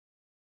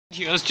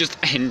Video's just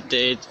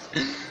ended,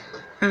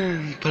 but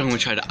I'm gonna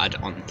try to add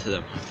on to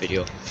the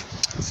video.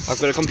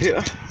 I've got a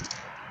computer,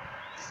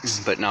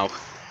 but now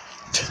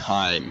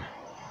time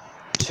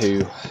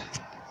to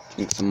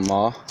drink some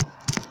more.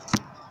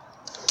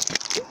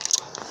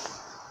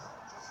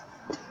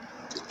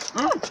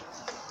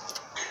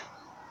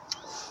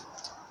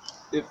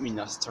 Up me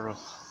nostril.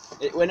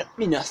 It went up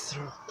me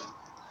nostril.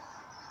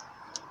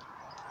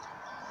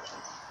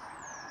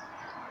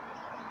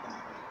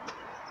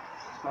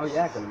 Oh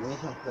yeah, gonna make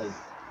something.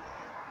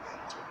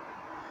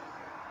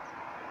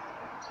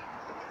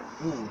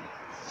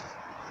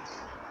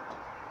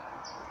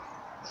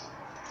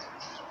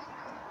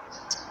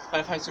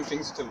 I find some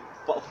things to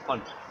bottle up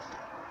on.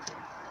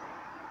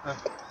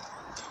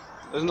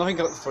 There's nothing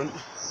out the front.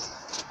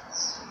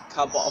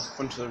 Can't bottle up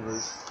onto the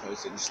roof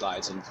because it just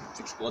slides and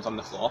explodes on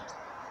the floor.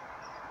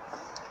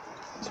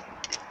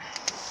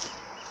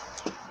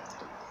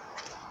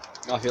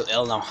 I feel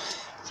ill now.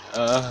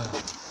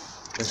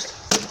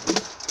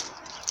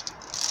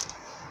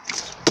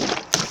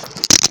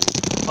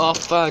 Oh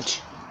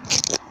fudge!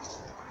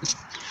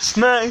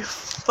 My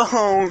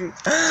phone!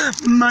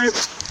 My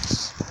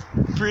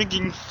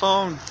frigging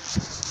phone!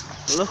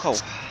 Look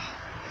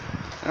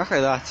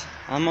at that.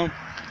 I'm on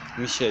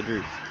my shed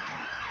roof.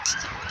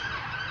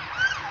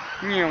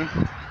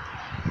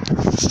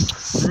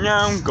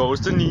 Now goes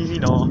the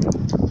needle.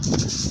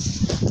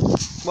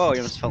 Whoa, you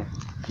almost fell.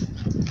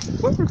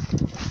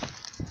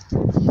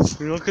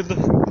 Look at the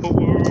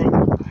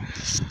world.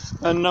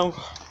 And now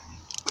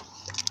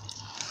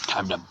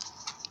time to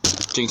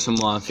drink some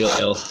more and feel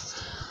ill.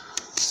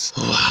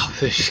 Wow,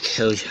 fish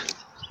kills you.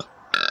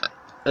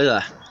 Look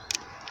at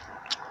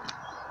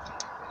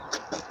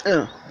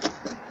that.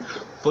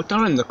 Put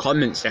down in the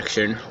comment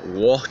section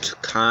what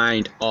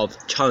kind of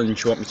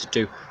challenge you want me to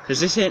do. Because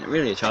this ain't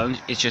really a challenge,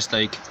 it's just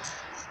like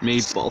me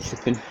bottle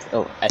flipping.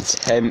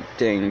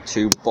 Attempting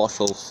to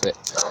bottle flip.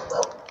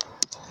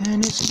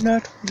 And it's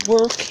not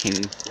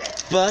working.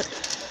 But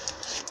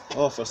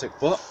oh, for a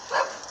sec, what?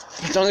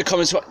 Put down in the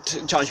comments what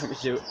challenge you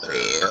want me to do.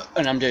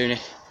 And I'm doing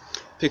it.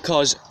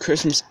 Because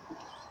Christmas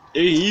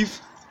Eve,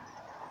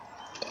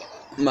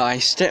 my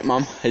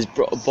stepmom has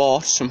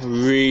bought some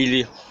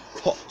really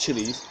hot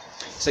chilies.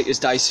 It's like this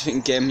dice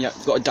thing game.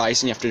 You've got a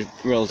dice and you have to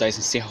roll dice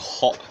and see how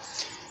hot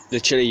the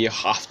chili you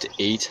have to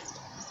eat.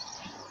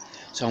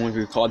 So I'm going to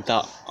record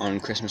that on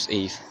Christmas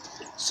Eve.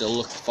 So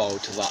look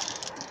forward to that.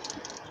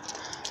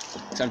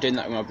 So I'm doing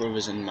that with my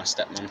brothers and my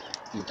stepmom and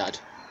my dad.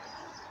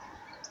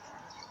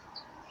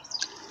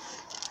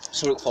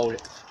 So look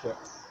forward to it.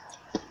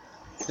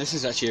 This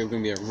is actually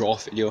going to be a raw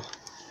video.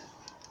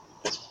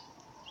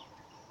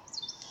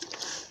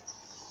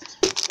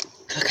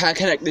 I can't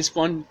connect this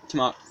one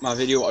to my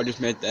video what I just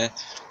made there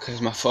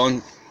because my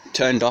phone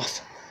turned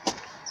off.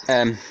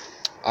 I'm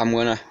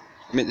gonna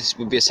make this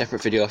will be a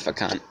separate video if I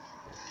can,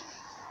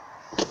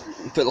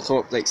 but it'll come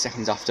up like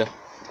seconds after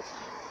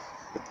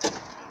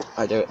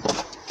I do it.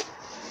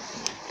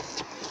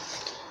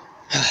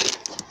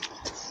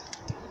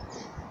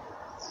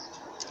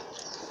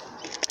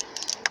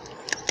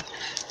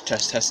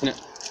 Just testing it.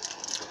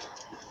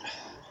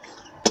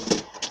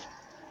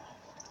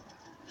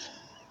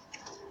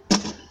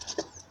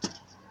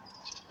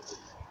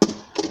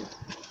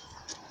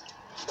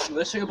 The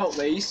best thing about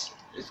these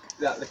is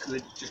that the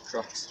lid just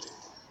cracks,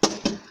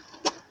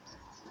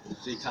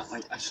 so you can't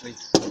like actually.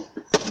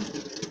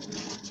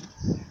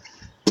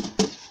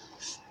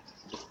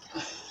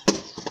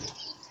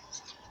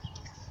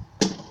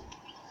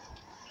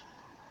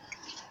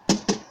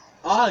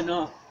 Ah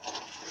no,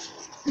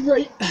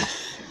 right.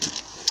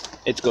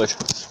 It's good.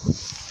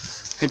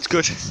 It's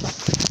good.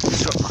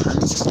 Just got my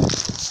hands.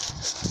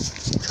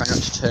 Try not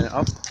to turn it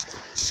up.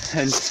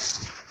 And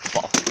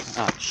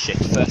oh shit!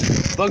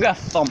 Bugger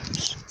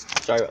thumps.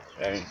 Sorry.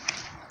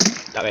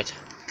 Damn it.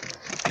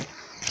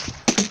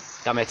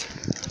 Damn it.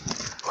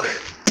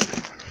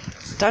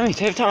 Damn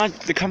it! Every time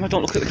the camera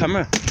don't look at the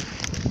camera,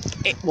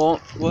 it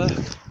won't work.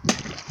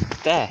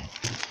 There.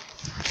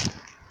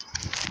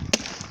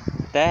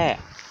 There.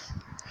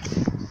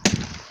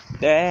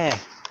 There.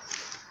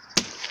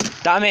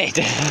 Damn it!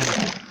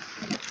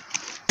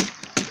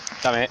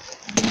 Damn it.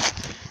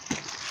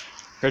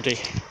 Ready.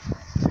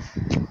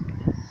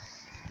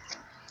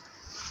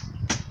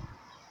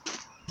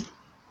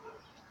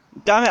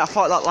 Damn it, I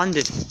thought that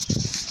landed.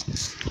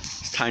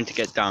 It's time to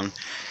get down.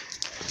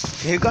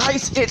 You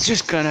guys, it's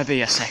just gonna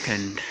be a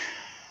second.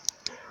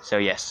 So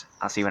yes,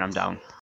 I'll see you when I'm down.